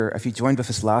If you joined with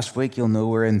us last week, you'll know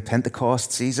we're in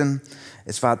Pentecost season.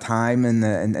 It's that time in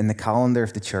the calendar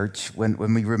of the church when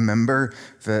we remember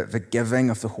the giving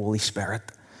of the Holy Spirit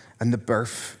and the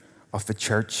birth of the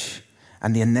church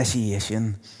and the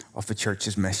initiation of the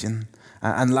church's mission.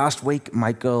 And last week,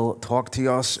 Michael talked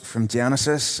to us from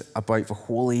Genesis about the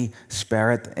Holy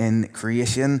Spirit in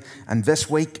creation. And this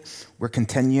week, we're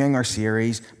continuing our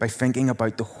series by thinking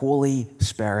about the Holy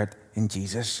Spirit in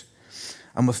Jesus.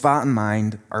 And with that in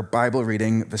mind, our Bible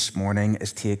reading this morning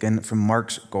is taken from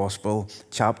Mark's Gospel,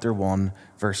 chapter 1,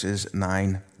 verses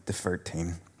 9 to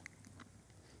 13.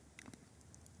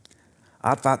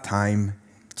 At that time,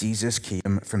 Jesus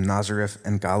came from Nazareth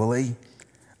in Galilee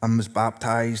and was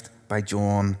baptized by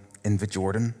John in the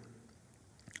Jordan.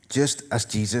 Just as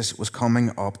Jesus was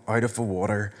coming up out of the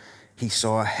water, he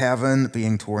saw heaven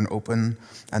being torn open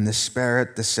and the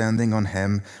Spirit descending on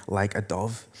him like a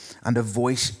dove. And a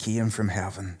voice came from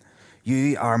heaven,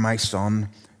 "You are my Son,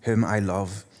 whom I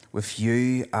love. With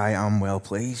you I am well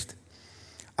pleased."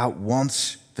 At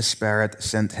once the Spirit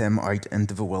sent him out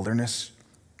into the wilderness.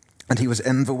 And he was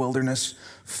in the wilderness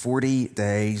 40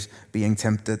 days being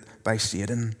tempted by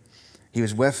Satan. He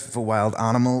was with the wild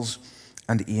animals,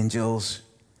 and angels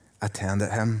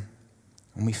attended him.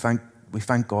 And we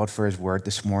thank God for his word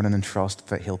this morning and trust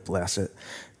that he'll bless it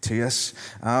to us.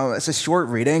 It's a short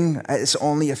reading. It's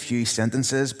only a few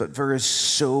sentences, but there is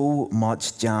so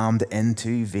much jammed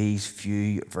into these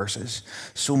few verses.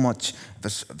 So much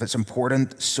that's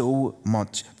important, so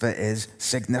much that is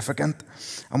significant.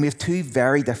 And we have two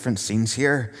very different scenes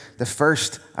here. The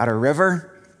first at a river,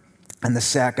 and the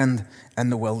second in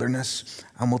the wilderness.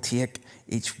 And we'll take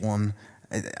each one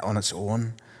on its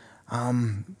own.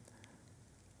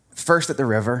 First at the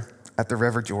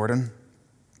River Jordan.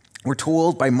 We're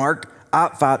told by Mark,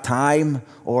 at that time,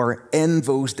 or in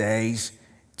those days,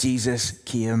 Jesus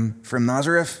came from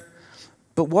Nazareth.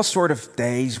 But what sort of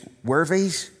days were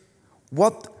these?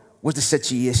 What was the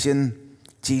situation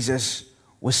Jesus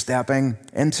was stepping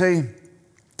into?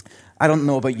 I don't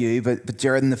know about you, but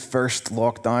during the first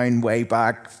lockdown way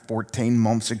back 14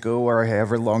 months ago, or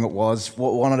however long it was,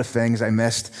 one of the things I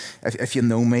missed, if you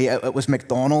know me, it was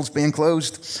McDonald's being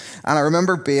closed. And I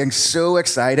remember being so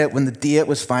excited when the date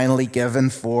was finally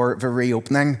given for the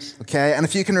reopening. Okay, and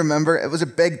if you can remember, it was a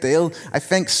big deal. I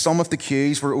think some of the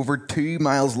queues were over 2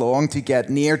 miles long to get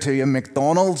near to a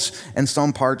McDonald's in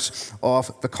some parts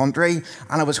of the country.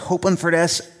 And I was hoping for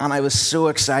this, and I was so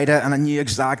excited, and I knew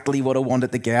exactly what I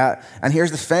wanted to get. And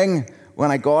here's the thing,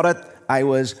 when I got it, I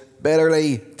was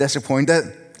bitterly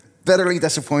disappointed.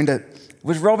 It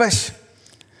was rubbish.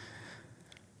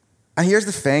 And here's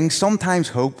the thing, sometimes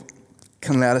hope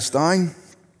can let us down.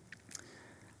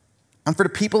 And for the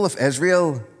people of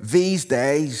Israel, these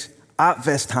days, at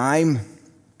this time,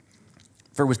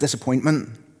 there was disappointment.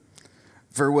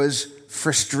 There was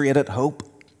frustrated hope.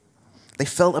 They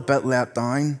felt a bit let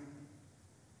down.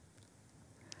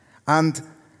 And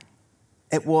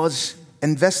it was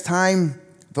in this time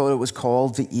that it was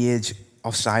called the Age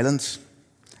of Silence.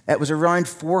 It was around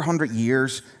 400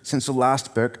 years since the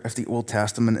last book of the Old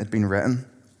Testament had been written.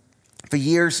 The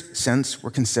years since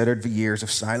were considered the years of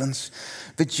silence.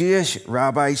 The Jewish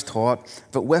rabbis taught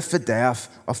that with the death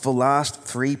of the last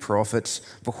 3 prophets,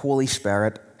 the Holy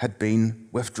Spirit had been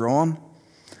withdrawn.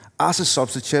 As a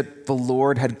substitute, the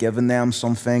Lord had given them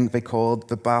something they called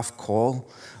the Beth Kol,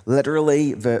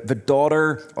 literally the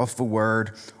daughter of the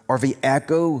word, or the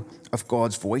echo of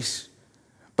God's voice.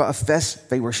 But of this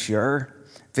they were sure.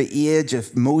 The age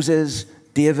of Moses,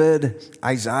 David,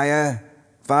 Isaiah,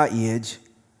 that age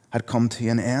had come to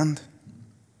an end.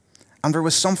 And there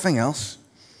was something else.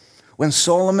 When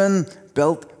Solomon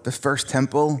built the first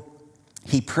temple,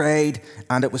 he prayed,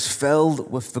 and it was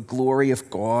filled with the glory of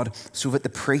God, so that the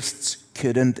priests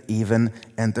couldn't even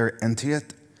enter into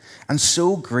it. And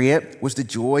so great was the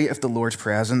joy of the Lord's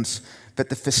presence that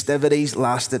the festivities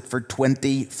lasted for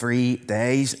 23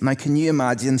 days. Now, can you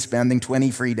imagine spending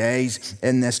 23 days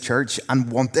in this church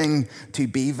and wanting to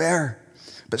be there?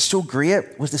 But so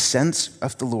great was the sense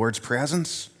of the Lord's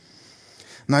presence.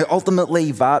 Now,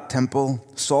 ultimately, that temple,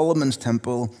 Solomon's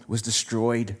temple, was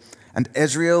destroyed, and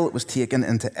Israel was taken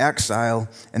into exile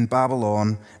in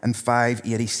Babylon in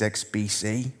 586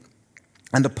 BC.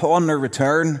 And upon their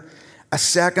return, a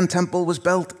second temple was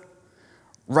built.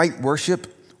 Right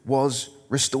worship was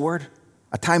restored.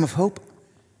 A time of hope.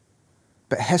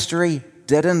 But history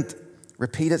didn't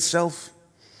repeat itself.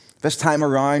 This time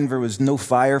around, there was no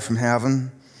fire from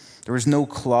heaven. There was no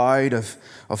cloud of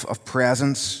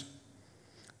presence.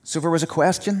 So there was a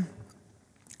question.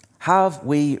 Have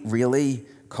we really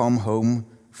come home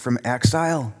from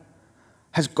exile?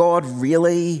 Has God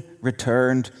really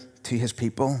returned to his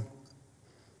people?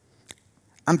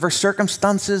 And were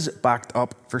circumstances backed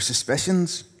up for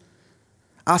suspicions?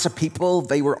 As a people,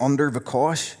 they were under the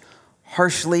cosh,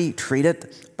 harshly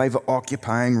treated by the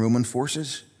occupying Roman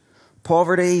forces.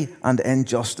 Poverty and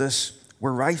injustice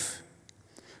were rife.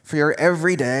 For your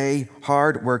everyday,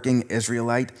 hard-working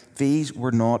Israelite, these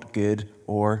were not good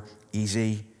or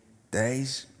easy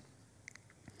days.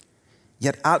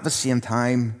 Yet at the same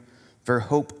time, their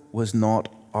hope was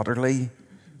not utterly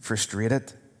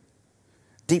frustrated.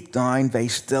 Deep down, they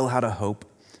still had a hope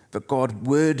that God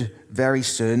would very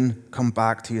soon come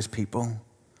back to his people.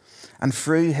 And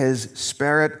through his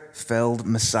Spirit-filled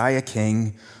Messiah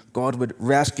King, God would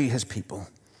rescue his people,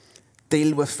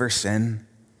 deal with their sin.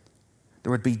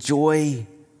 There would be joy,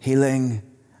 healing,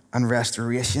 and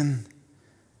restoration.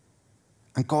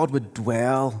 And God would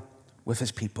dwell with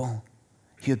his people.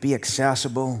 He would be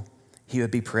accessible. He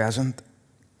would be present.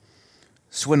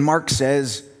 So when Mark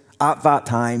says, at that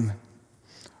time,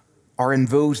 or in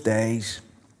those days,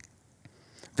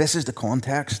 this is the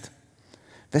context.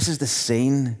 This is the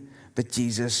scene that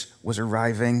Jesus was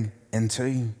arriving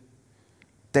into.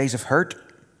 Days of hurt,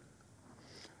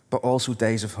 but also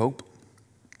days of hope.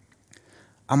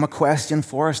 And my question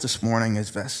for us this morning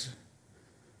is this: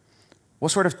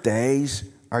 what sort of days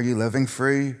are you living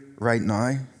through right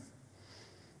now?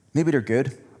 Maybe they're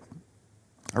good.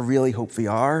 I really hope they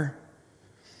are.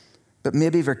 But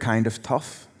maybe they're kind of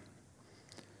tough.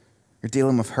 You're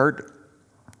dealing with hurt,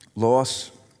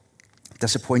 loss,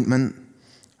 disappointment,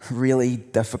 really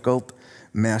difficult,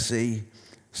 messy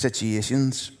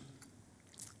situations.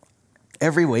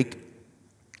 Every week,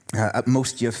 at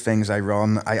most youth things I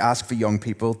run, I ask the young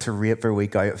people to rate their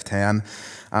week out of 10.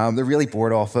 They're really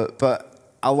bored off it,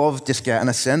 but I love just getting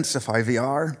a sense of how they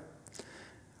are.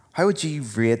 How would you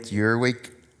rate your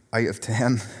week out of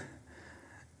 10?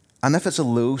 And if it's a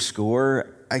low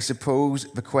score, I suppose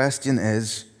the question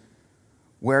is,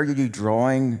 where are you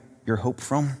drawing your hope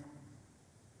from?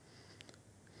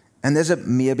 And is it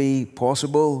maybe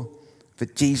possible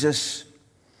that Jesus,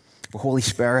 the Holy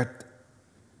Spirit,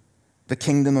 the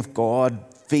kingdom of God,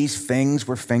 these things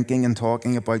we're thinking and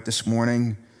talking about this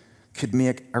morning could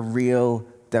make a real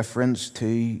difference to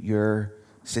your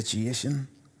situation?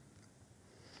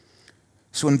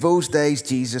 So in those days,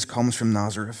 Jesus comes from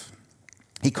Nazareth.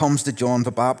 He comes to John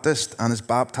the Baptist and is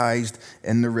baptized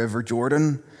in the river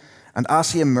Jordan. And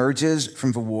as he emerges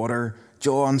from the water,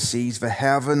 John sees the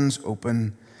heavens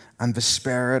open and the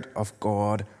Spirit of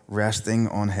God resting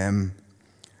on him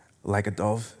like a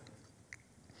dove.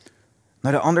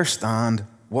 Now, to understand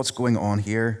what's going on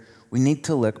here, we need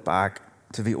to look back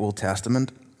to the Old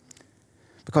Testament.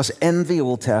 Because in the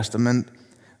Old Testament,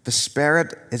 the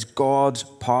Spirit is God's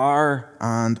power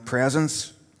and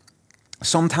presence.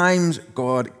 Sometimes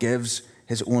God gives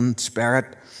his own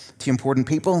Spirit to important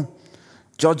people.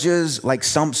 Judges like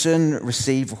Samson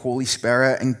receive the Holy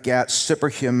Spirit and get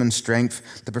superhuman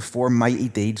strength to perform mighty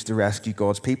deeds to rescue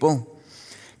God's people.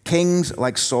 Kings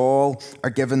like Saul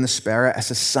are given the Spirit as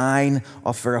a sign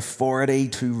of their authority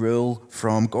to rule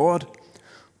from God.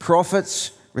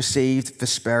 Prophets received the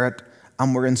Spirit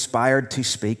and were inspired to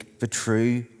speak the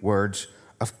true words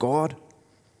of God.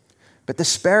 But the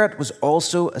Spirit was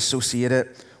also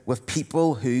associated with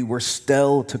people who were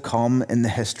still to come in the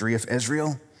history of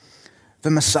Israel. The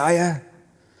Messiah,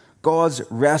 God's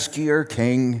rescuer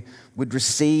king, would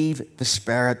receive the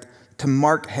Spirit to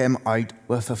mark him out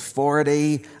with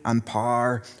authority and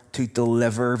power to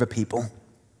deliver the people.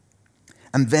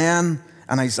 And then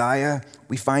in Isaiah,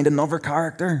 we find another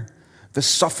character, the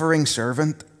suffering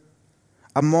servant.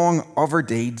 Among other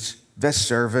deeds, this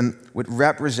servant would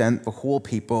represent the whole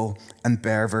people and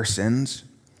bear their sins.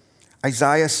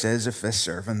 Isaiah says of this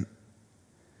servant,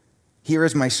 "Here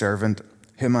is my servant,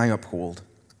 whom I uphold,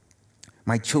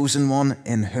 my chosen one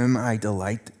in whom I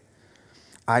delight.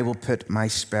 I will put my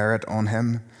Spirit on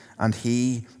him, and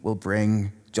he will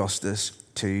bring justice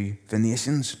to the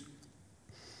nations."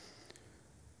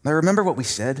 Now remember what we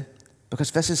said,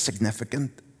 because this is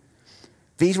significant.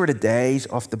 These were the days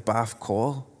of the Baf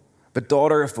call, the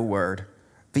daughter of the Word,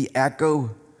 the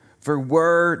echo. There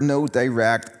were no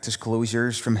direct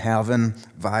disclosures from heaven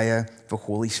via the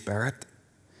Holy Spirit.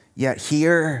 Yet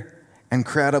here,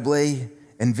 incredibly,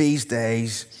 in these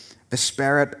days, the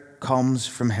Spirit comes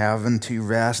from heaven to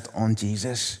rest on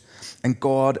Jesus, and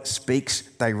God speaks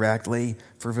directly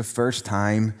for the first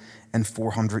time in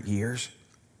 400 years.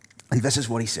 And this is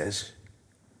what he says: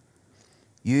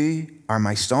 "You are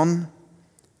my Son,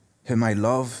 whom I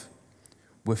love.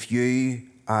 With you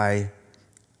I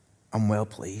am well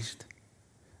pleased."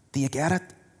 Do you get it?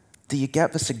 Do you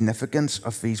get the significance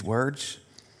of these words?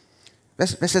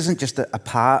 This isn't just a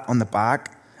pat on the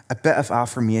back, a bit of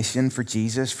affirmation for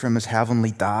Jesus from his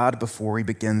heavenly dad before he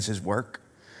begins his work.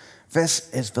 This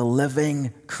is the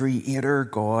living creator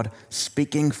God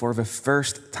speaking for the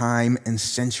first time in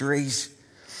centuries.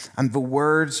 And the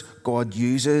words God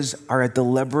uses are a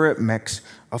deliberate mix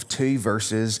of two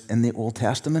verses in the Old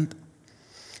Testament.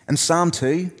 In Psalm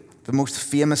 2, the most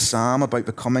famous psalm about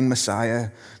the coming Messiah,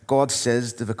 God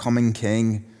says to the coming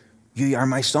king, "You are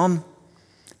my son."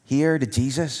 Here to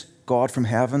Jesus, God from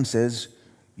heaven says,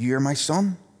 "You are my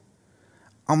son."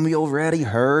 And we already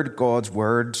heard God's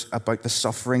words about the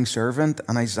suffering servant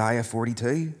in Isaiah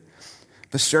 42.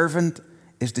 The servant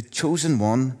is the chosen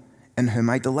one in whom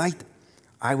I delight.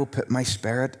 I will put my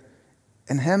spirit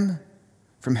in him.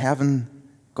 From heaven,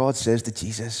 God says to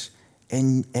Jesus,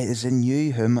 "It is in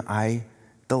you whom I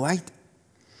delight."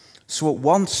 So at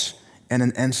once, in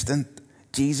an instant,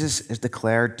 Jesus is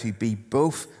declared to be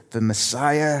both the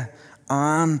Messiah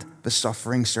and the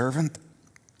suffering servant.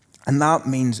 And that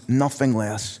means nothing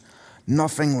less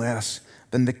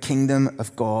than the kingdom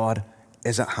of God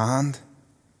is at hand.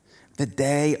 The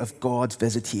day of God's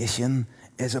visitation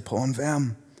is upon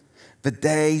them. The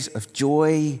days of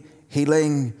joy,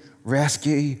 healing,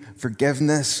 rescue,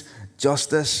 forgiveness,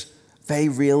 justice, they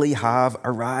really have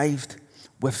arrived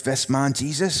with this man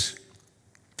Jesus.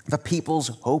 The people's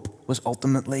hope was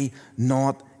ultimately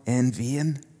not in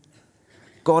vain.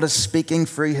 God is speaking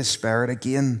through his Spirit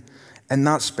again, and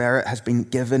that Spirit has been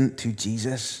given to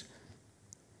Jesus.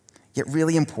 Yet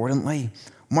really importantly,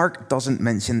 Mark doesn't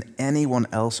mention anyone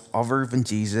else other than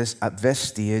Jesus at this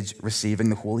stage receiving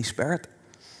the Holy Spirit.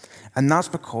 And that's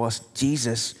because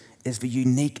Jesus is the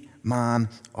unique man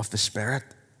of the Spirit.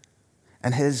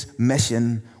 And his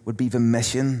mission would be the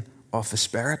mission of the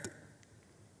Spirit.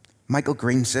 Michael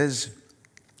Green says,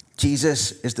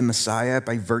 Jesus is the Messiah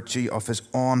by virtue of his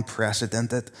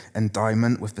unprecedented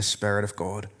endowment with the Spirit of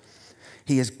God.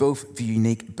 He is both the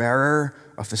unique bearer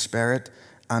of the Spirit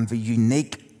and the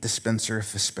unique dispenser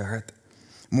of the Spirit.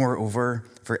 Moreover,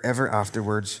 forever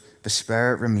afterwards, the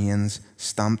Spirit remains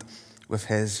stamped with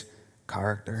his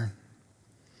character.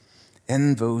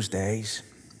 In those days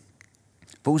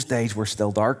were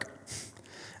still dark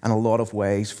in a lot of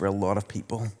ways for a lot of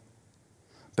people.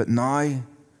 But now,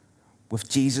 with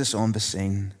Jesus on the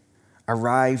scene,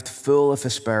 arrived full of the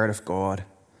Spirit of God,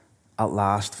 at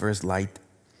last for his light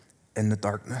in the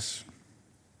darkness.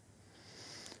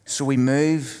 So we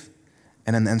move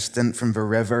in an instant from the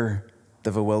river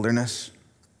to the wilderness.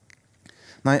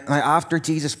 Now after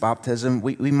Jesus' baptism,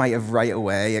 we might have right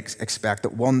away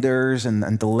expected wonders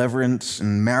and deliverance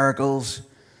and miracles.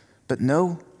 But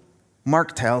no,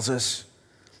 Mark tells us,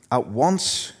 at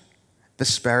once the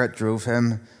Spirit drove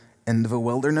him into the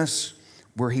wilderness,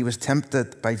 where he was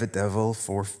tempted by the devil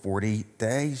for 40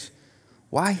 days.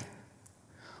 Why?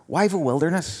 Why the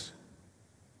wilderness?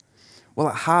 Well,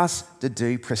 it has to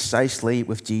do precisely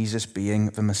with Jesus being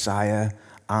the Messiah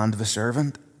and the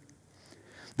servant.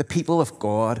 The people of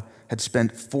God had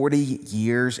spent 40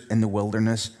 years in the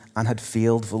wilderness and had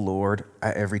failed the Lord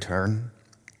at every turn.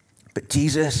 But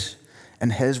Jesus, in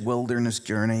his wilderness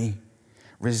journey,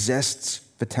 resists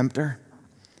the tempter.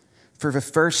 For the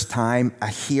first time, a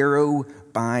hero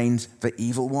binds the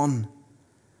evil one.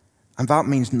 And that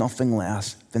means nothing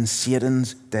less than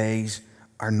Satan's days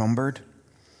are numbered.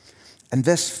 And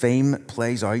this theme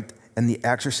plays out in the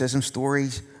exorcism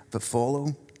stories that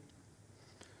follow.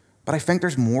 But I think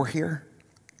there's more here.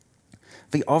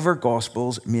 The other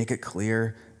Gospels make it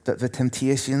clear that the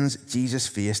temptations Jesus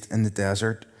faced in the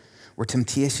desert were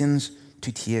temptations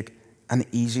to take an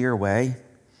easier way,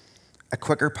 a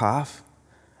quicker path,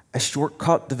 a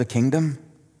shortcut to the kingdom.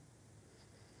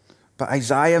 But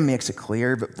Isaiah makes it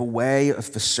clear that the way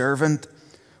of the servant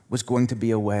was going to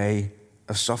be a way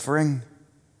of suffering.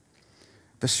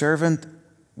 The servant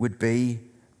would be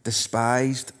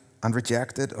despised and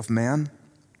rejected of men,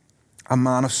 a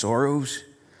man of sorrows,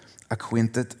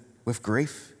 acquainted with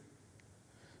grief.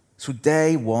 So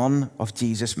day one of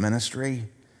Jesus' ministry,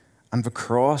 and the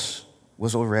cross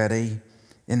was already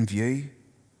in view.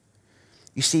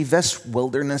 You see, this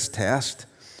wilderness test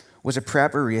was a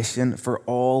preparation for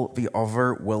all the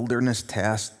other wilderness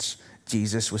tests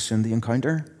Jesus was soon to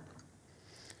encounter.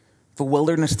 The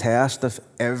wilderness test of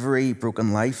every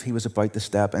broken life he was about to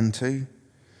step into.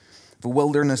 The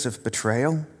wilderness of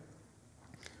betrayal.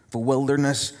 The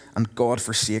wilderness and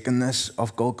God-forsakenness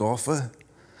of Golgotha.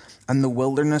 And the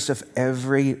wilderness of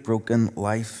every broken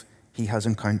life he has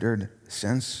encountered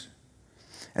since.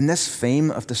 And this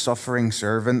theme of the suffering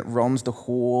servant runs the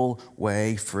whole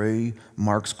way through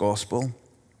Mark's gospel.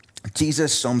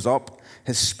 Jesus sums up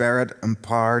his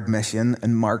Spirit-empowered mission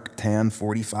in Mark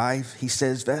 10:45. He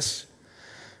says this,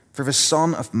 "For the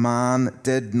Son of Man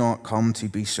did not come to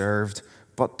be served,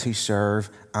 but to serve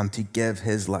and to give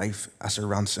his life as a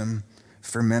ransom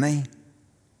for many."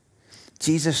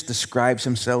 Jesus describes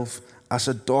himself as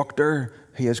a doctor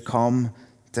who has come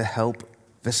to help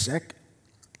the sick.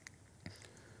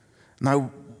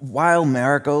 Now, while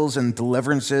miracles and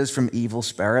deliverances from evil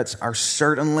spirits are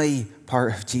certainly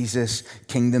part of Jesus'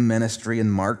 kingdom ministry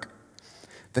in Mark,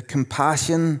 the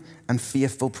compassion and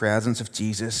faithful presence of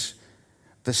Jesus,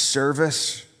 the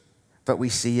service that we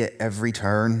see at every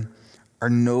turn, are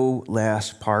no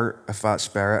less part of that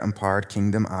Spirit-empowered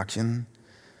kingdom action.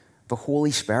 The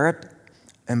Holy Spirit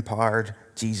empowered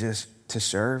Jesus to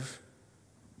serve.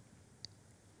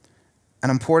 An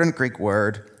important Greek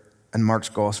word in Mark's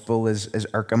gospel is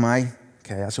erchomai.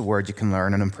 Okay, that's a word you can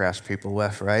learn and impress people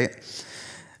with, right?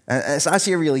 It's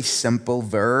actually a really simple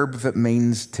verb that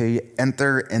means to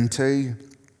enter into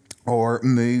or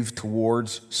move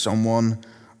towards someone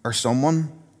or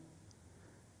someone.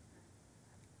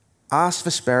 As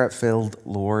the Spirit-filled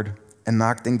Lord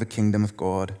enacting the kingdom of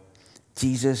God,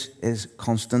 Jesus is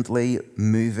constantly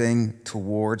moving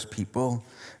towards people.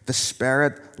 The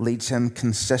Spirit leads him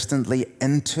consistently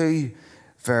into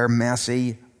their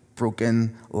messy,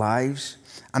 broken lives.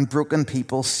 And broken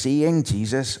people, seeing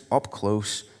Jesus up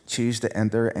close, choose to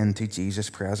enter into Jesus'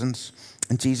 presence.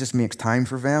 And Jesus makes time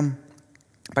for them.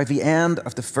 By the end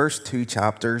of the first 2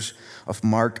 chapters of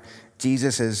Mark,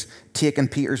 Jesus has taken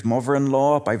Peter's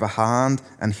mother-in-law by the hand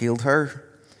and healed her.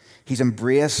 He's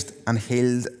embraced and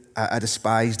healed a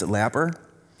despised leper.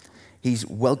 He's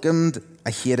welcomed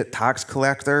a hated tax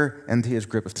collector into his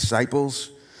group of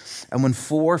disciples. And when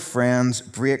 4 friends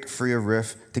break through a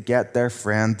roof to get their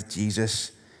friend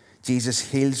Jesus,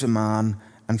 Jesus heals a man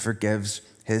and forgives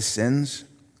his sins.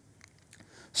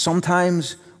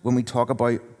 Sometimes when we talk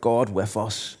about God with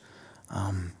us,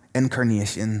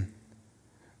 incarnation,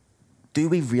 do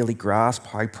we really grasp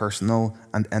how personal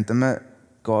and intimate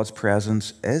God's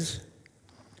presence is?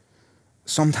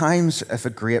 Sometimes if a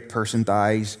great person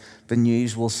dies, the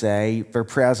news will say their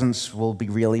presence will be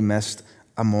really missed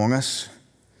among us.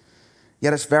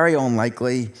 Yet it's very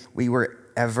unlikely we were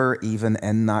ever even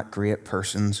in that great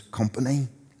person's company.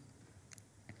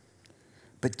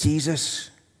 But Jesus,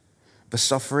 the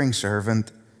suffering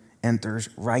servant, enters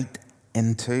right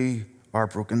into our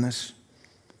brokenness.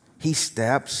 He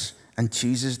steps and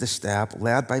chooses the step,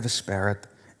 led by the Spirit,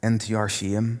 into our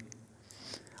shame.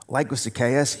 Like with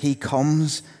Zacchaeus, he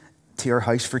comes to your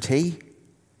house for tea,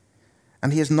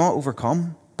 and he is not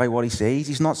overcome by what he sees.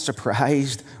 He's not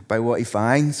surprised by what he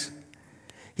finds.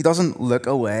 He doesn't look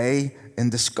away in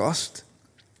disgust.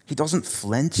 He doesn't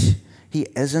flinch. He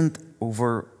isn't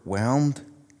overwhelmed.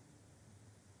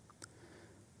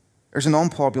 There's an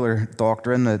unpopular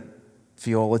doctrine that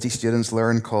theology students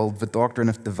learn called the doctrine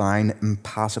of divine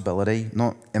impassibility,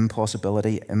 not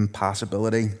impossibility,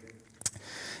 impassibility.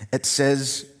 It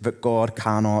says that God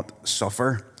cannot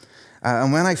suffer.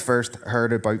 And when I first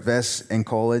heard about this in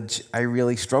college, I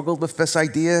really struggled with this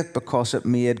idea because it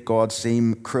made God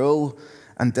seem cruel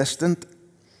and distant.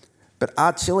 But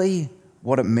actually,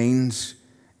 what it means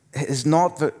is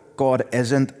not that God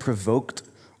isn't provoked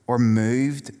or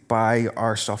moved by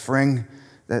our suffering.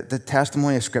 The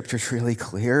testimony of Scripture is really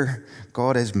clear.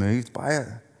 God is moved by it.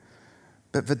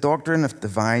 But the doctrine of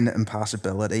divine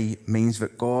impassibility means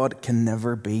that God can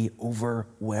never be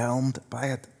overwhelmed by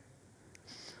it.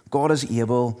 God is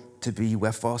able to be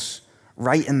with us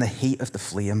right in the heat of the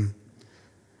flame,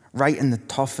 right in the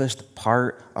toughest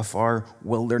part of our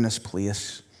wilderness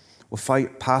place,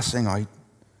 without passing out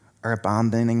or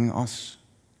abandoning us.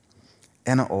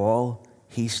 In it all,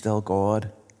 he's still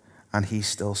God and he's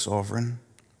still sovereign.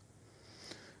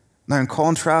 Now, in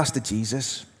contrast to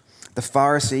Jesus, the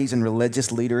Pharisees and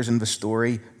religious leaders in the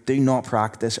story do not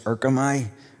practice erchomai,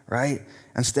 right?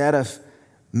 Instead of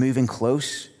moving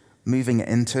close, moving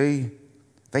into,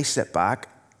 they sit back,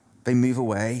 they move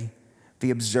away, they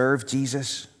observe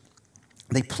Jesus,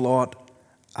 they plot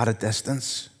at a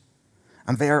distance,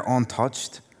 and they are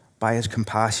untouched by his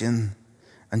compassion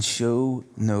and show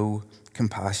no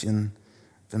compassion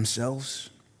themselves.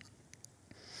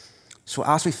 So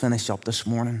as we finish up this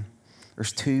morning,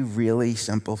 there's 2 really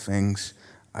simple things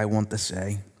I want to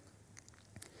say.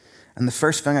 And the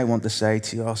first thing I want to say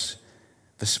to us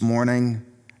this morning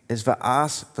is that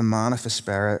as the man of the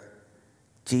Spirit,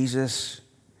 Jesus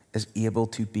is able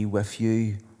to be with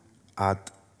you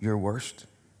at your worst.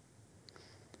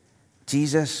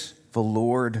 Jesus, the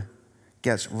Lord,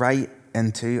 gets right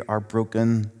into our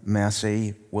broken,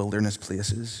 messy wilderness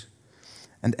places.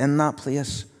 And in that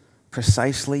place,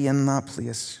 precisely in that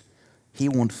place, he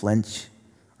won't flinch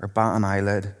or bat an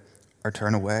eyelid or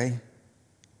turn away.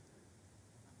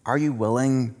 Are you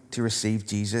willing to receive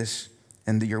Jesus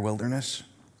into your wilderness,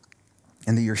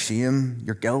 into your shame,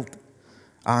 your guilt,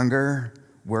 anger,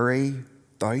 worry,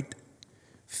 doubt,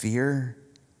 fear,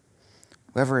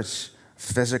 whether it's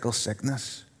physical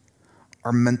sickness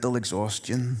or mental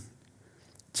exhaustion?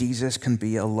 Jesus can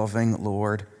be a loving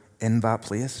Lord in that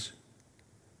place.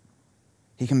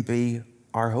 He can be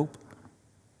our hope,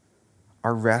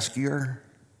 our rescuer,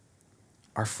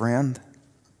 our friend.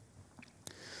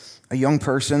 A young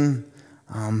person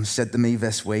said to me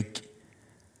this week,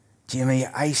 "Jamie,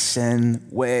 I sin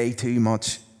way too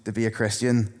much to be a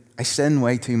Christian. I sin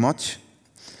way too much."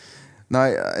 Now,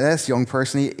 this young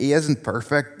person, he isn't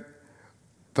perfect,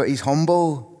 but he's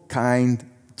humble, kind,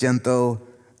 gentle,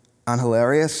 and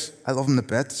hilarious. I love him to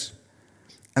bits.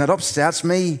 And it upsets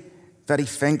me that he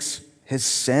thinks his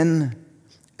sin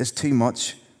is too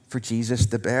much for Jesus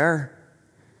to bear.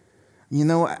 You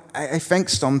know, I think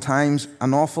sometimes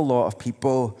an awful lot of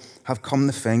people have come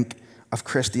to think of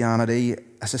Christianity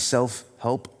as a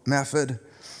self-help method,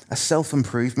 a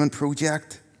self-improvement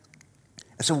project.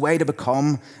 It's a way to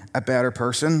become a better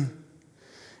person.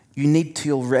 You need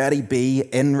to already be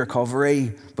in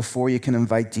recovery before you can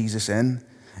invite Jesus in.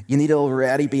 You need to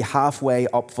already be halfway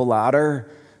up the ladder,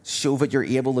 show that you're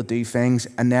able to do things,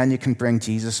 and then you can bring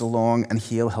Jesus along and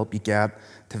he'll help you get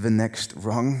to the next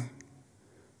rung.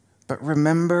 But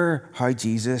remember how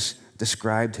Jesus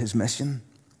described his mission.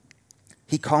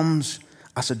 He comes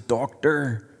as a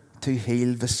doctor to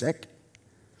heal the sick.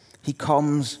 He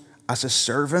comes as a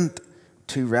servant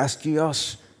to rescue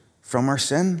us from our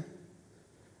sin.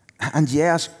 And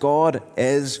yes, God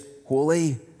is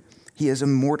holy. He is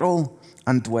immortal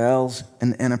and dwells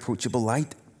in inapproachable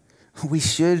light. We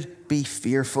should be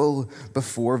fearful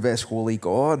before this holy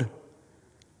God.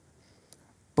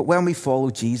 But when we follow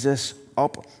Jesus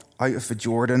up out of the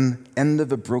Jordan into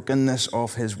the brokenness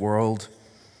of his world,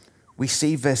 we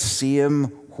see this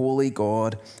same holy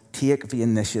God take the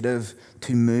initiative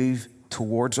to move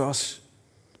towards us,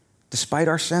 despite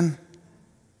our sin.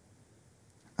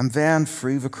 And then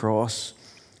through the cross,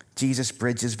 Jesus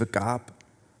bridges the gap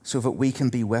so that we can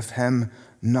be with him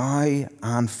now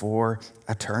and for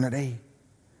eternity.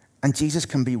 And Jesus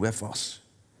can be with us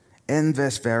in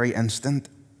this very instant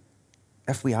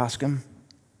if we ask him.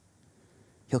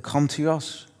 He'll come to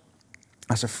us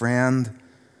as a friend,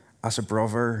 as a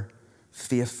brother,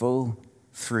 faithful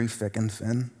through thick and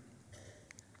thin.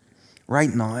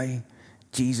 Right now,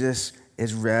 Jesus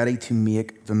is ready to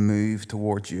make the move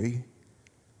towards you.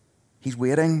 He's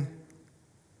waiting.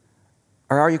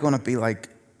 Or are you going to be like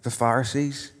the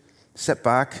Pharisees? Sit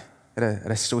back at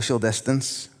a social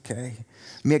distance, okay?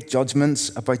 Make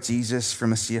judgments about Jesus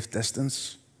from a safe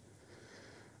distance.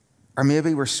 Or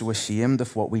maybe we're so ashamed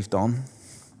of what we've done,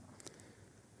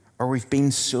 or we've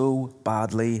been so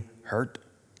badly hurt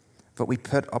that we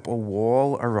put up a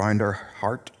wall around our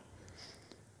heart.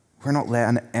 We're not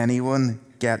letting anyone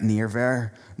get near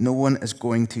there. No one is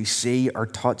going to see or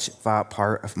touch that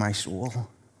part of my soul.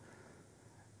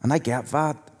 And I get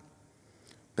that.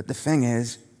 But the thing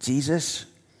is, Jesus,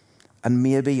 and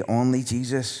maybe only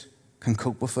Jesus, can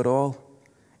cope with it all.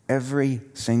 Every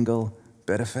single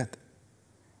bit of it.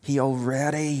 He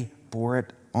already bore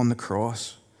it on the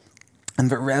cross. And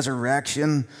the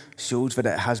resurrection shows that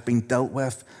it has been dealt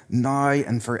with now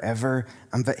and forever,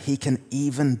 and that he can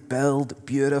even build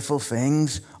beautiful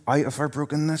things out of our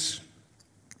brokenness.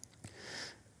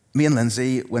 Me and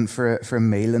Lindsay went for a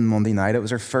meal on Monday night. It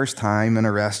was our first time in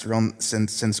a restaurant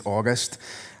since August,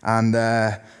 and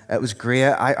it was great.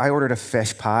 I ordered a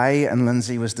fish pie, and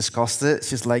Lindsay was disgusted.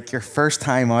 She's like, "Your first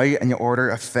time out and you order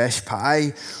a fish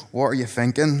pie? What are you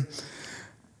thinking?"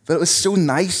 But it was so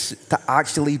nice to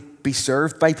actually be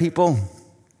served by people.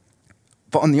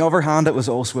 But on the other hand, it was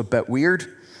also a bit weird.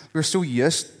 We were so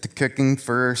used to cooking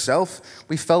for ourselves,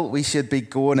 we felt we should be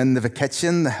going into the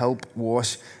kitchen to help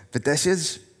wash the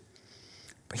dishes.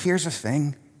 But here's the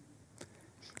thing.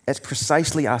 It's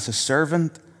precisely as a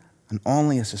servant, and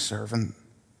only as a servant,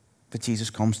 that Jesus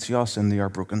comes to us into our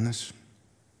brokenness.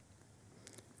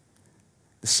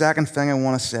 The second thing I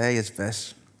want to say is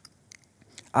this.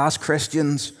 As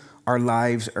Christians, our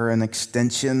lives are an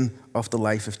extension of the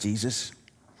life of Jesus.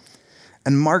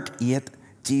 In Mark 8,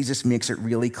 Jesus makes it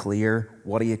really clear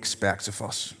what he expects of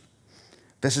us.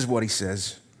 This is what he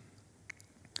says.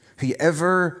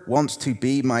 "Whoever wants to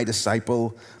be my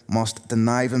disciple must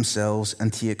deny themselves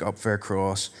and take up their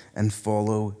cross and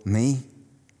follow me."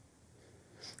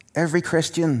 Every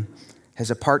Christian has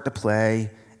a part to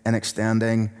play in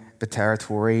extending the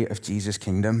territory of Jesus'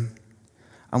 kingdom.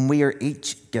 And we are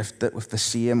each gifted with the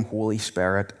same Holy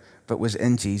Spirit that was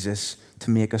in Jesus to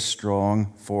make us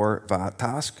strong for that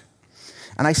task.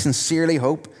 And I sincerely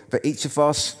hope that each of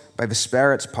us, by the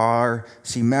Spirit's power,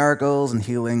 see miracles and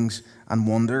healings and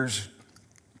wonders.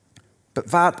 But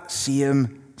that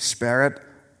same Spirit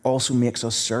also makes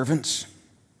us servants.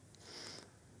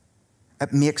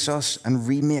 It makes us and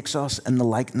remakes us in the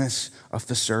likeness of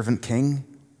the servant king.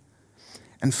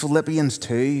 In Philippians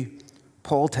 2,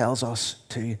 Paul tells us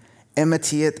to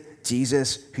imitate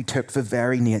Jesus, who took the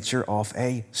very nature of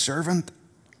a servant.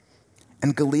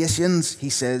 In Galatians, he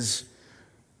says,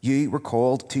 you were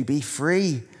called to be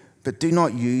free, but do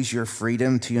not use your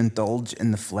freedom to indulge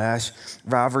in the flesh.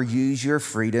 Rather, use your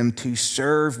freedom to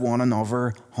serve one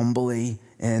another humbly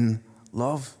in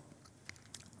love.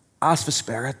 Ask the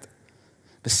Spirit.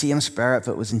 The same Spirit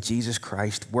that was in Jesus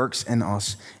Christ works in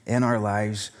us, in our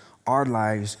lives. Our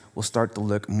lives will start to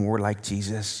look more like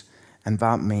Jesus, and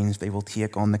that means they will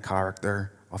take on the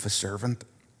character of a servant.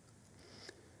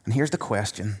 And here's the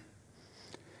question.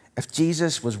 If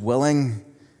Jesus was willing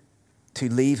to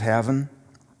leave heaven,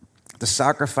 to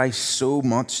sacrifice so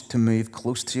much to move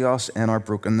close to us in our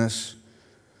brokenness,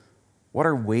 what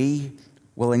are we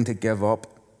willing to give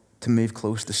up to move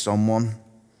close to someone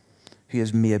who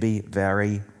is maybe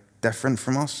very different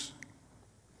from us?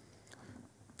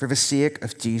 For the sake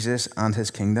of Jesus and his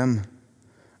kingdom,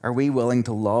 are we willing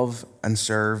to love and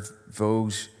serve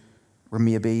those we're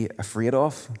maybe afraid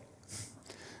of,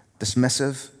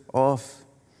 dismissive of,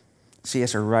 see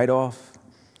us a write-off,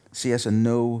 see us a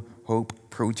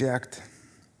no-hope project?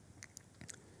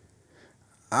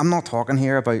 I'm not talking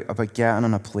here about getting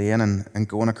on a plane and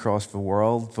going across the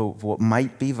world, though what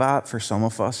might be that for some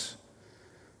of us.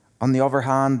 On the other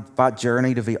hand, that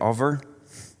journey to the other,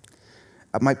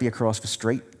 it might be across the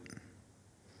street.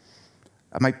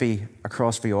 It might be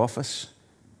across the office.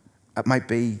 It might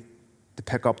be to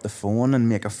pick up the phone and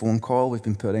make a phone call we've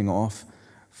been putting off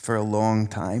for a long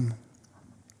time.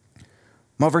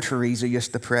 Mother Teresa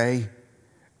used to pray,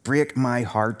 break my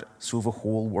heart so the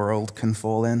whole world can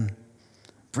fall in.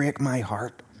 Break my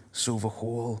heart so the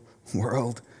whole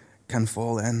world can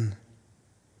fall in.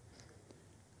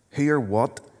 Who or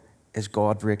what is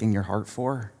God breaking your heart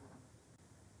for?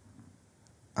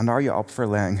 And are you up for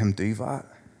letting him do that?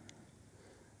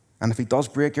 And if he does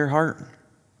break your heart,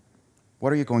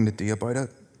 what are you going to do about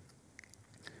it?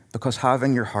 Because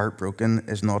having your heart broken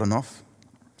is not enough.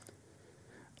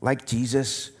 Like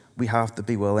Jesus, we have to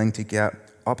be willing to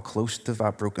get up close to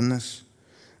that brokenness,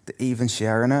 to even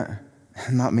share in it.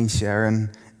 And that means sharing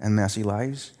in messy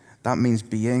lives. That means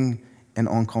being in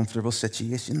uncomfortable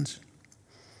situations.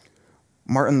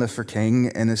 Martin Luther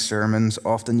King, in his sermons,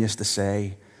 often used to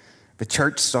say, the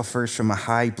church suffers from a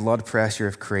high blood pressure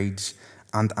of creeds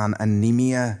and an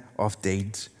anemia of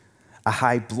deeds. A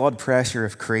high blood pressure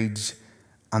of creeds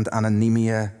and an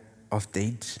anemia of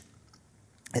deeds.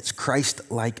 It's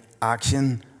Christ-like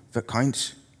action that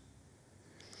counts.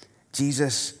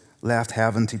 Jesus left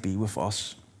heaven to be with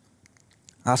us.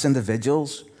 As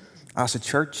individuals, as a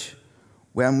church,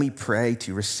 when we pray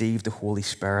to receive the Holy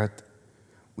Spirit,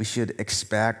 we should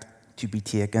expect to be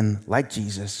taken, like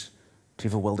Jesus, to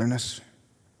the wilderness.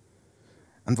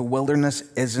 And the wilderness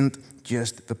isn't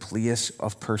just the place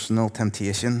of personal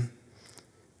temptation.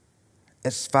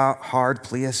 It's that hard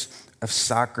place of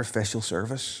sacrificial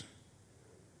service,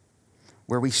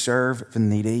 where we serve the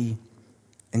needy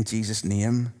in Jesus'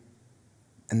 name,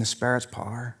 in the Spirit's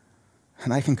power.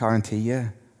 And I can guarantee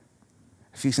you,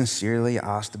 if you sincerely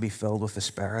ask to be filled with the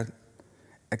Spirit,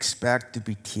 expect to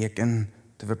be taken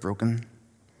to the broken,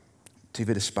 to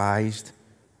the despised,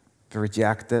 the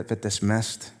rejected, the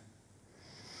dismissed.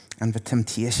 And the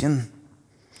temptation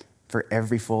for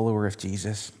every follower of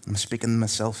Jesus, I'm speaking to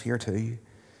myself here too,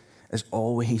 is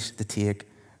always to take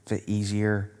the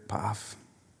easier path.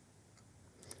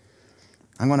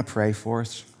 I'm going to pray for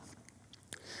us.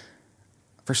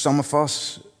 For some of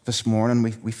us this morning,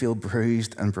 we feel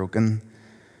bruised and broken,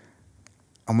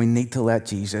 and we need to let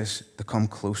Jesus to come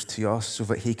close to us so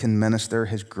that he can minister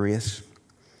his grace.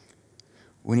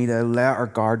 We need to let our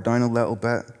guard down a little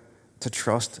bit to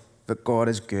trust that God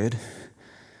is good,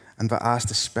 and that as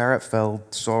the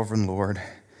Spirit-filled sovereign Lord,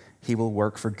 he will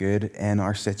work for good in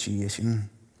our situation.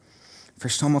 For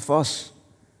some of us,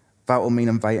 that will mean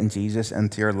inviting Jesus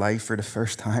into your life for the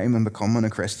first time and becoming a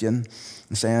Christian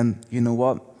and saying, you know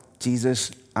what,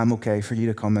 Jesus, I'm okay for you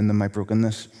to come into my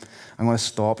brokenness. I'm going to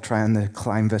stop trying to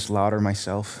climb this ladder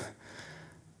myself.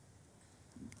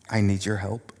 I need your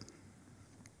help.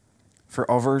 For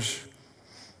others,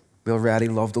 we already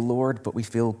love the Lord, but we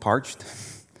feel parched.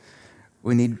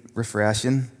 We need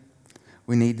refreshing.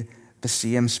 We need the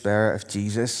same Spirit of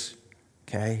Jesus,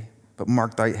 okay, but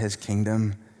marked out his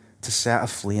kingdom to set a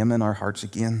flame in our hearts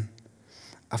again,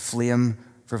 a flame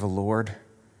for the Lord,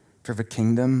 for the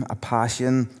kingdom, a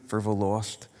passion for the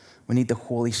lost. We need the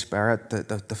Holy Spirit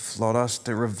to flood us,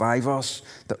 to revive us,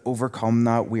 to overcome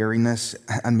that weariness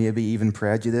and maybe even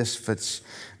prejudice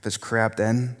that's crept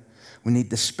in. We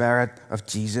need the Spirit of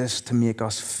Jesus to make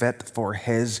us fit for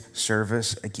his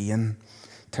service again,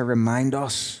 to remind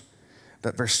us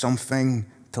that there's something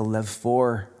to live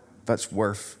for that's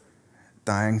worth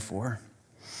dying for.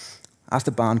 As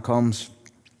the band comes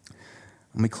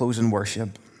and we close in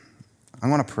worship, I'm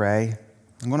going to pray.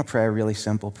 I'm going to pray a really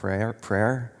simple prayer.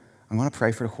 I'm going to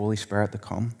pray for the Holy Spirit to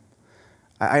come.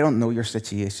 I don't know your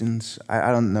situations.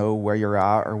 I don't know where you're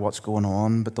at or what's going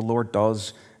on, but the Lord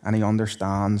does, and he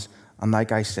understands. And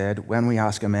like I said, when we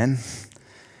ask him in,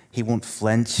 he won't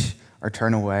flinch or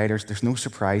turn away. There's no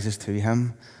surprises to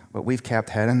him. What we've kept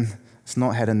hidden, it's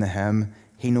not hidden to him.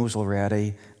 He knows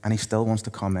already, and he still wants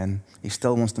to come in. He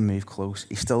still wants to move close.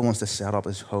 He still wants to set up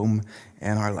his home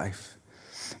in our life.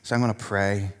 So I'm going to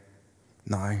pray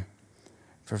now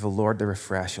for the Lord to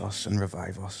refresh us and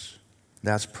revive us.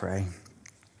 Let's pray.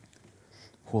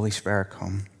 Holy Spirit,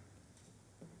 come.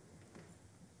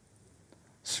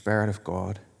 Spirit of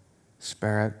God,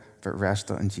 Spirit that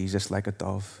rested on Jesus like a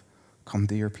dove, come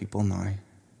to your people now.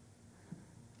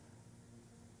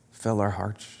 Fill our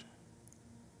hearts.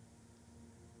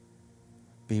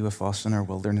 Be with us in our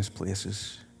wilderness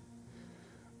places.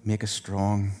 Make us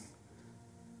strong.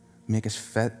 Make us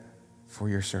fit for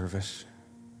your service.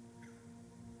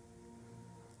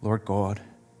 Lord God,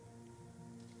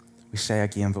 we say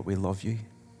again that we love you.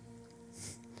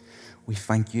 We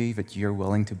thank you that you're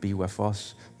willing to be with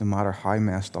us no matter how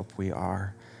messed up we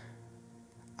are,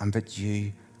 and that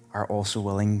you are also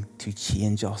willing to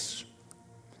change us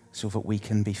so that we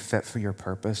can be fit for your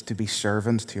purpose, to be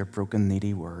servants to your broken,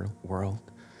 needy world.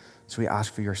 So we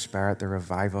ask for your Spirit to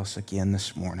revive us again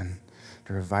this morning,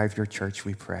 to revive your church,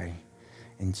 we pray.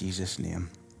 In Jesus' name,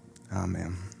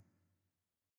 amen.